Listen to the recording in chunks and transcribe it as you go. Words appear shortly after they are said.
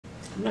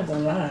I'm not gonna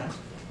lie.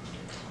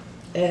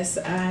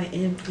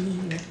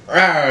 S-I-M-P.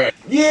 Alright.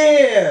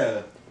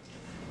 Yeah.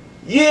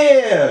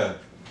 Yeah.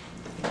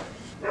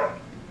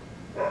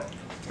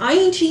 I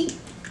ain't cheat.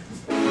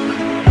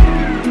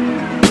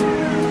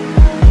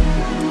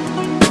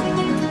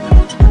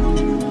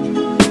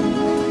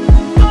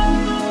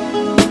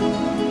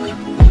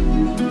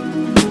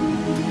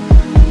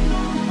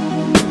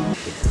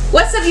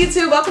 What's up,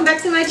 YouTube? Welcome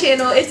back to my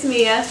channel. It's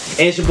Mia. And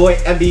it's your boy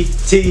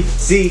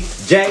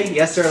MBTCJ.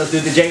 Yes, sir. Let's do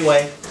the J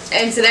way.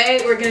 And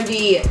today we're gonna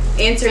be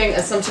answering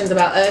assumptions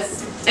about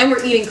us, and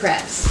we're eating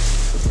crabs.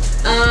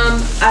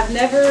 I've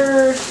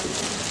never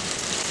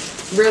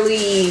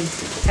really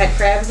had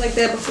crabs like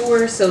that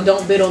before, so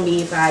don't bid on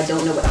me if I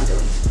don't know what I'm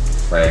doing.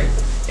 Right.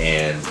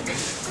 And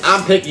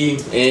I'm picky,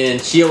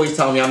 and she always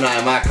tells me I'm not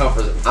in my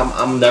comfort.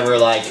 I'm never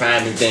like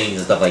trying new things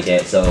and stuff like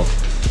that. So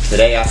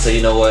today I said,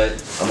 you know what?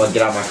 I'm gonna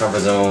get out my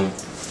comfort zone,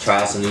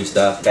 try some new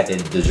stuff. Got the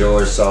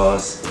DiGiorno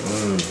sauce.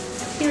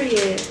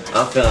 Period.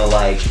 I'm feeling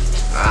like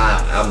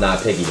I'm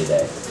not picky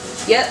today.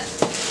 Yep.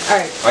 All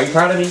right. Are you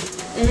proud of me?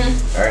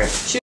 Mm-hmm. All right.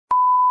 Shoot.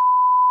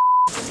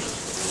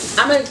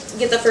 I'm gonna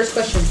get the first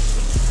question.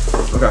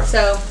 Okay.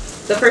 So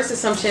the first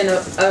assumption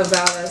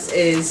about us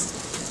is,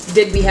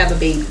 did we have a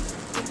baby?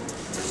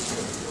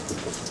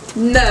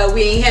 No,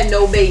 we ain't had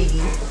no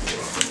baby.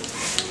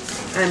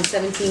 I'm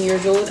 17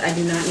 years old. I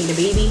do not need a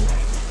baby.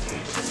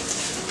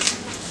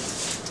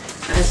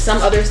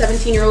 Some other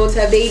 17-year-olds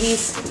have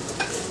babies.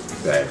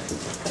 Right.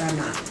 But I'm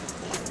not.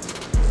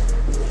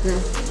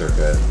 They're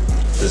good.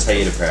 Just how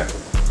you eat a crab.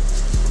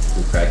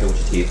 You crack it with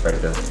your teeth right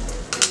there.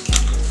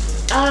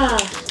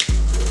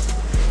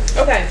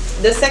 Okay.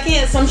 The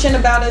second assumption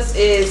about us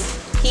is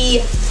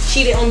he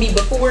cheated on me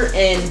before,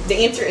 and the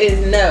answer is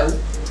no.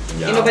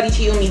 No. Ain't nobody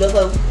cheated on me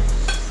before.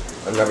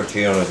 I've never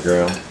cheated on this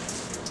girl.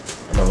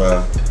 I'm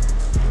a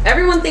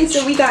Everyone thinks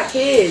that we got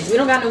kids. We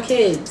don't got no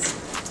kids.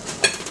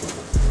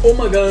 Oh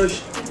my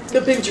gosh.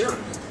 The picture.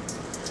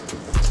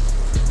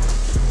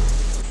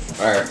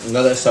 Alright,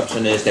 another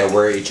assumption is that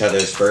we're each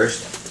other's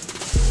first.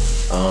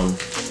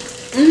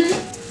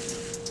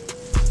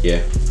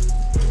 Yeah.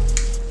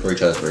 We're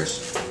each other's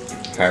first.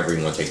 However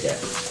you want to take that.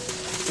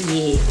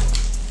 Yeah.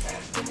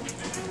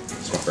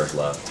 It's my first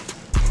love.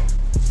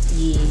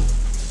 Yeah.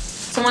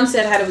 Someone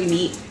said, how do we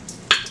meet?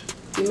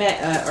 We met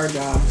at our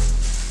job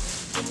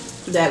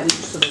that we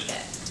used to look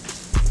at.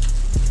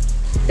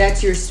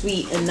 That's your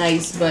sweet and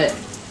nice, but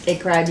a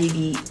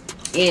crybaby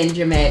and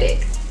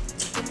dramatic.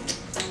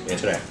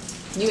 Answer that.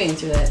 You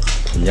answer that.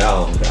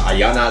 Yo,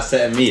 y'all not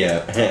setting me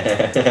up.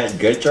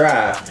 Good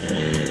try.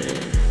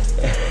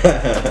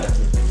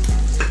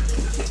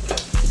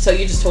 So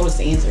you just told us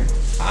to answer.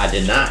 I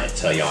did not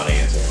tell y'all to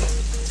answer.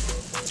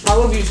 How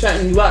would be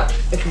setting you up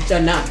if you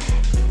said no?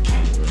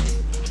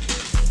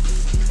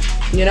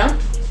 You know?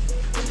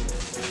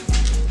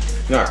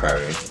 Not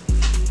crying.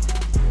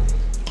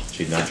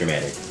 She's not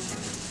dramatic.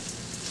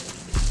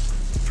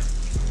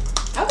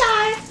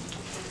 Okay.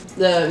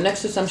 The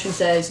next assumption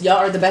says y'all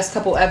are the best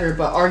couple ever,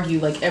 but argue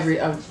like every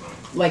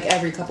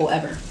couple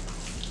ever.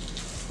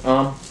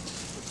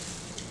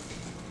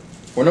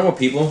 We're normal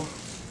people.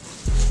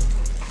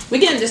 We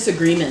get in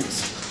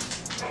disagreements.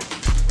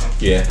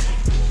 Yeah.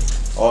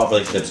 All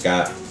relationships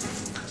got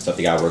stuff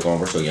they gotta work on.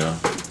 We're so young.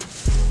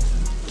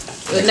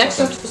 The next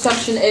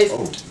assumption is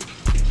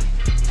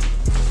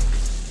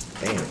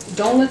Damn.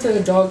 don't let the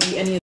dog eat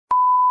any of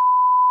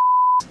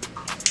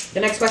the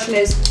next question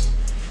is,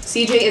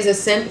 CJ is a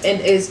simp and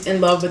is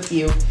in love with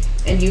you,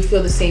 and you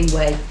feel the same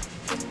way.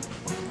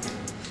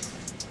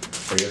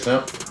 Are you a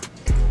simp?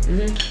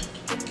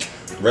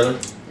 Mm-hmm. Really?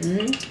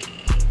 Mm-hmm.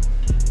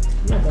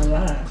 I'm not gonna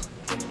lie.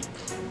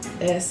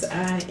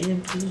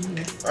 S-I-M-P.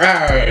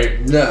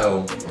 Alright,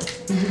 no.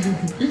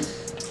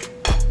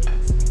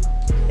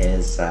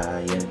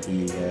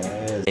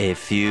 S-I-M-P-S. A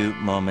few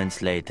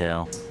moments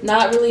later.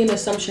 Not really an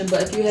assumption,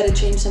 but if you had to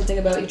change something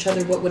about each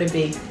other, what would it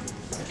be?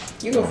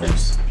 You go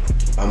first.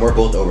 We're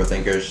both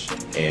overthinkers,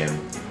 and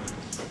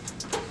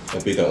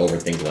if we could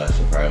overthink less,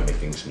 we'll probably make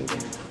things smoother.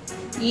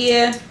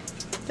 Yeah,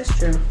 that's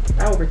true.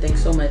 I overthink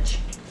so much,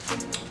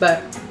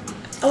 but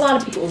a lot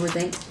of people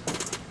overthink.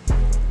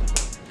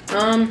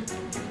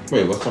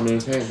 Wait, what's something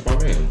to say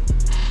about me?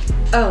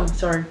 Oh,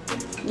 sorry.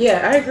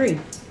 Yeah, I agree.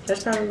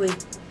 That's probably,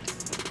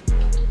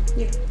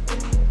 yeah.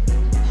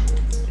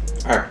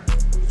 Alright.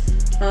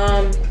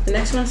 The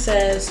next one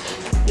says,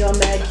 y'all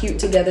mad cute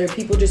together.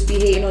 People just be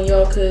hating on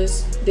y'all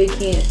because they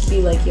can't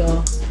be like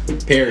y'all.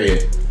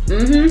 Period.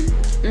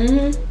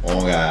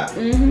 Oh God.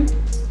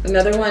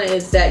 Another one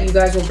is that you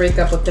guys will break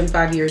up within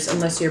 5 years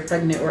unless you're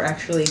pregnant or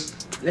actually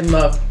in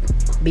love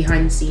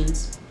behind the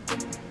scenes.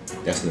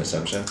 That's an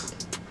assumption.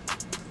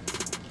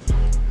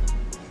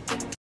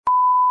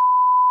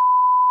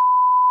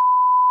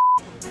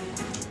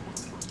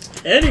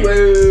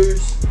 Anyways,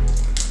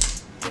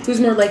 who's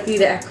more likely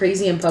to act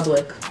crazy in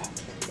public?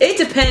 It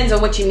depends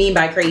on what you mean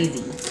by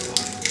crazy.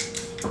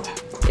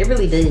 It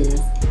really does.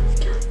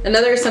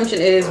 Another assumption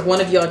is one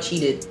of y'all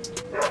cheated.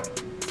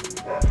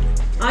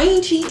 I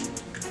ain't cheat.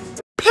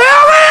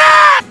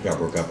 Y'all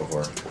broke up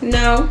before.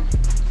 No.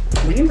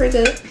 We can break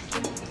up.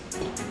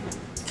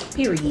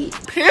 Period.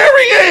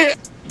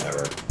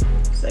 Never.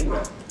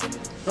 Segment.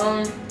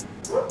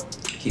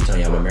 Keep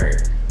telling you I'm gonna marry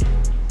her.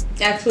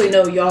 Actually,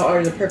 no. Y'all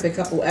are the perfect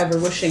couple ever.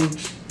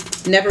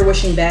 Never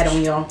wishing bad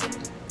on y'all.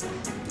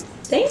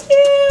 Thank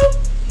you.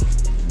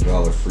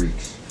 Y'all are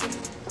freaks.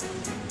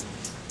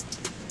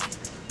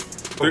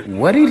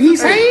 What did he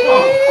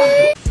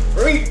say?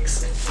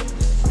 Freaks.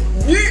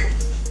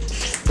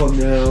 Oh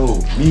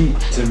no. Meat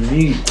to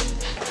meat.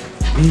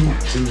 Meat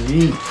to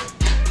meat.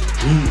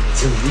 Meat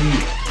to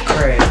meat.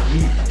 Crab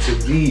meat to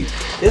meat.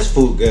 This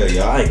food good,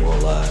 y'all. I ain't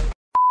gonna lie.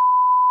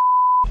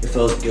 It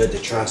feels good to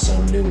try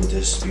something new with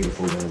this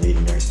beautiful young lady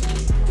next to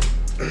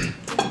me.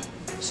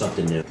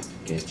 Something new.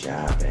 Good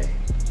job, babe.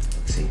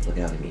 See, look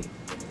out at me.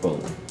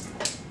 Boom.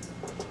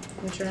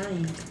 I'm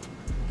trying.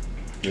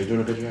 You're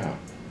doing a good job.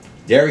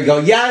 There we go.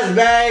 Yes,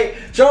 babe.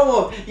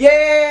 Show them. Yeah.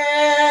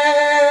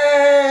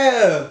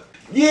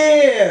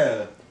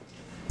 Yeah.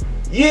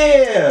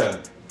 Yeah.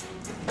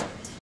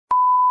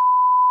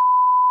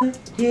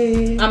 Yeah.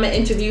 I'm gonna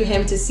interview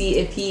him to see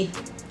if he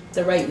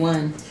the right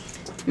one.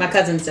 My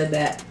cousin said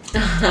that.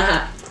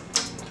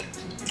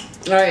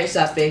 All right,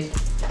 stop, babe.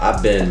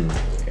 I've been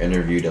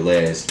interviewed the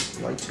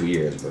last like 2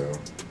 years, bro.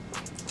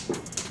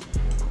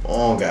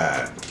 Oh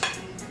God.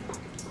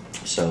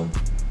 So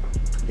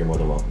you're more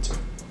than welcome to.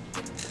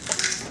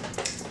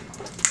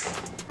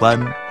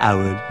 1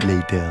 hour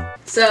later.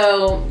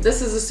 So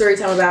this is a story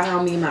time about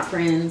how me and my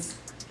friends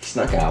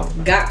Snuck out.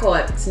 got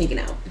caught sneaking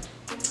out.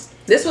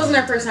 This wasn't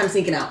our first time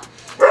sneaking out.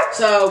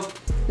 So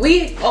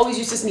we always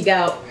used to sneak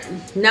out,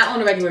 not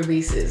on a regular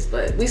basis,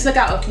 but we snuck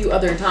out a few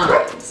other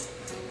times.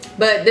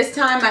 But this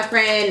time my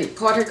friend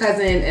called her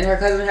cousin, and her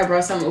cousin had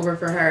brought something over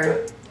for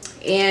her.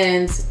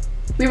 And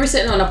we were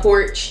sitting on a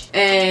porch,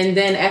 and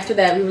then after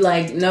that we were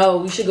like, no,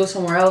 we should go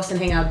somewhere else and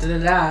hang out,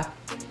 da-da-da.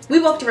 We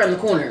walked around the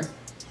corner.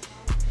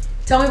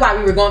 Tell me why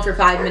we were gone for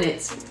 5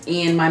 minutes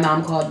and my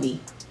mom called me.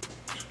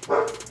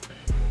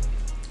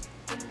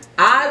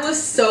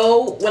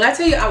 When I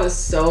tell you I was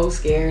so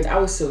scared, I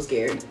was so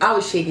scared. I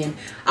was shaking.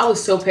 I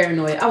was so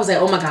paranoid. I was like,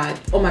 oh my God,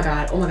 oh my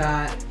God, oh my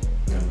God.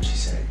 What she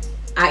said?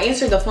 I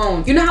answered the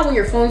phone. You know how when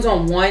your phone's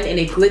on 1 and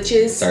it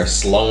glitches? Start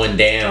slowing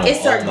down.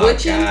 It started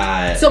glitching.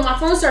 God. So my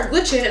phone started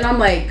glitching and I'm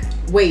like,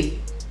 wait,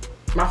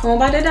 my phone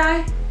about to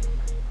die?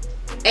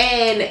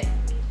 And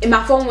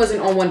my phone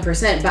wasn't on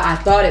 1%, but I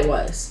thought it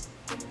was.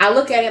 I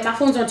look at it, my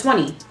phone's on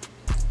 20.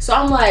 So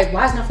I'm like,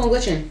 why is my phone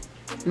glitching?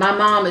 My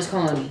mom is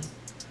calling me.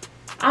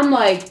 I'm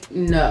like,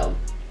 no.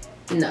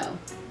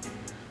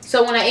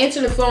 So when I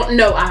answered the phone,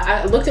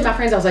 I looked at my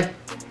friends, I was like,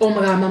 oh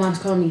my God, my mom's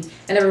calling me.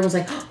 And everyone was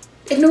like, oh,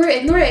 ignore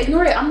it.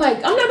 I'm like,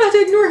 I'm not about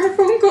to ignore her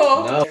phone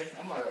call. No.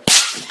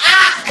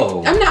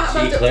 Oh, I'm not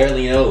about she to.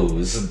 clearly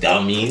knows,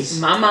 dummies.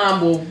 My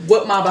mom will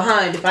whip my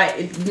behind if I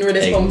ignore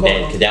this phone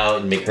call. That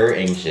would make her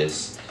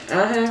anxious.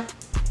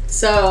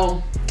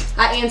 So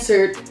I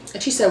answered,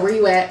 and she said, where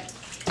you at?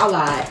 I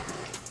lied.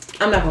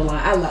 I'm not gonna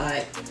lie, I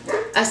lied.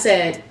 I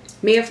said,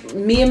 me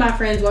and my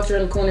friends walked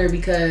around the corner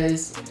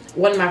because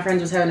one of my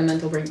friends was having a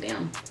mental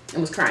breakdown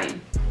and was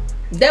crying.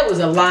 That was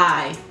a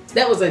lie.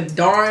 That was a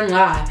darn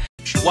lie.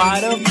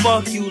 Why the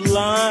fuck you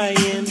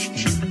lying?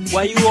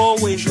 Why you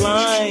always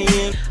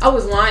lying? I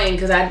was lying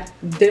because I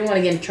didn't want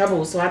to get in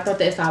trouble. So I thought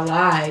that if I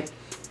lied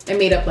and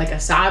made up like a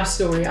sob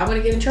story, I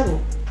wouldn't get in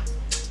trouble.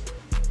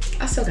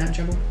 I still got in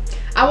trouble.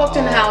 I walked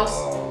in the house.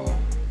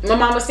 My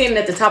mom was standing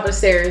at the top of the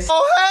stairs.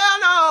 Oh hell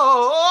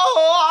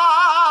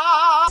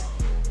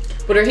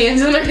no! With her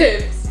hands on her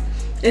hips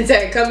and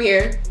said, come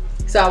here.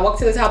 So I walked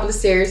to the top of the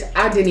stairs.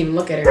 I didn't even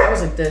look at her. I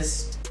was like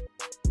this.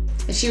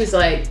 And she was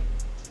like,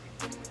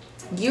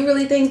 you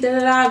really think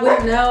that I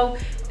wouldn't know?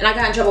 And I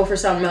got in trouble for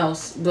something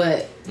else.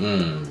 But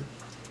when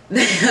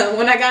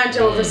I got in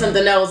trouble for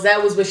something else,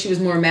 that was what she was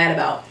more mad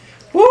about.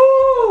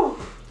 Woo!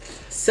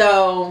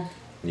 So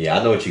yeah,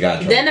 I know what you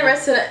got in trouble. Then the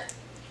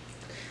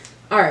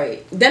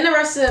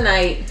rest of the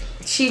night,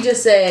 she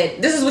just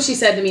said, this is what she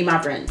said to me, my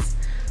friends.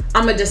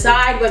 I'm going to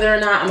decide whether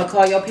or not I'm going to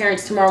call your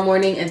parents tomorrow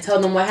morning and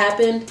tell them what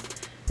happened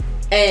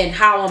and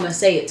how I'm going to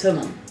say it to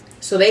them.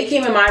 So they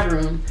came in my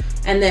room,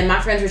 and then my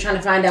friends were trying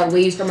to find out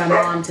ways for my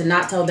mom to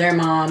not tell their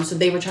mom. So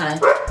they were trying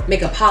to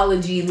make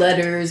apology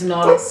letters and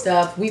all this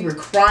stuff. We were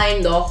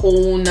crying the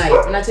whole night.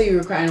 When I tell you we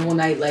were crying the whole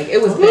night, like,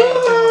 it was bad,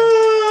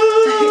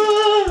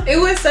 John. It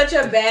was such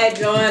a bad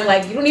John.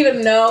 Like, you don't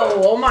even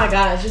know. Oh my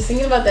gosh. Just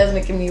thinking about that is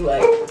making me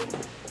like...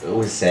 It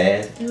was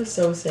sad. It was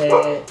so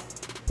sad.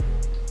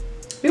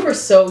 We were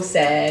so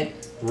sad.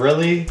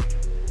 Really?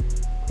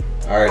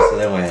 Alright, so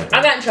then what happened?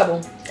 I got in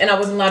trouble, and I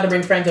wasn't allowed to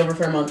bring friends over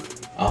for a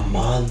month. A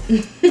month?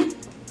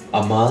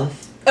 A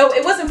month? Oh,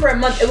 it wasn't for a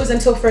month. It was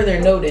until further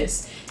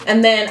notice.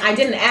 And then I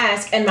didn't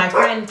ask, and my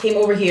friend came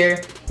over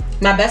here.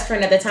 My best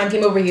friend at the time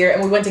came over here,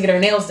 and we went to get her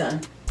nails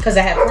done because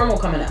I had formal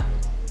coming up.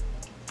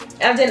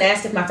 I didn't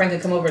ask if my friend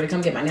could come over to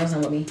come get my nails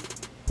done with me.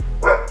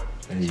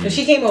 But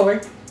she came over.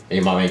 And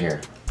your mom ain't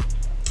here?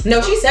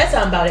 No, she said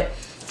something about it.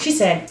 She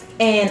said,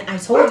 and I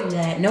told you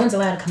that no one's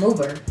allowed to come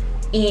over.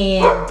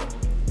 And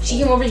She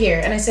came over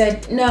here and I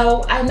said,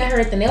 no, I met her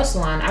at the nail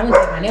salon. I went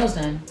to get my nails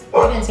done.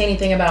 You didn't say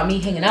anything about me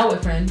hanging out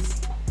with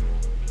friends.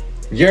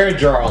 You're a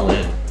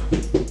darling.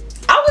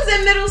 I was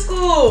in middle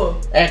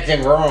school.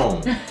 Acting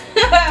wrong.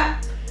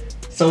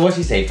 So what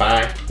she say?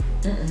 Fine.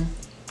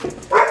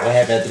 What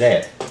happened after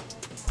that?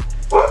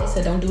 She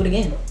said, don't do it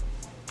again.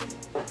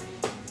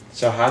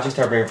 So how'd you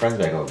start bringing friends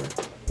back over?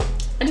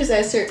 I just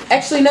asked her.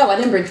 Actually, no, I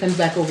didn't bring friends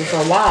back over for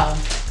a while.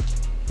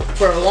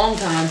 For a long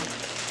time.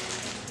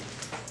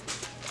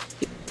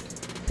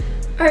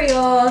 Alright,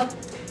 y'all.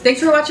 Thanks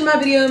for watching my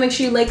video. Make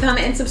sure you like,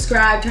 comment, and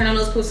subscribe. Turn on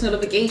those post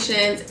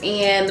notifications.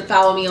 And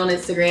follow me on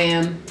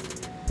Instagram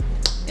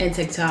and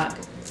TikTok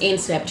and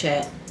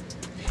Snapchat.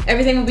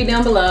 Everything will be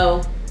down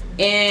below.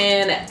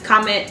 And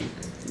comment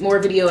more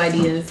video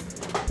ideas.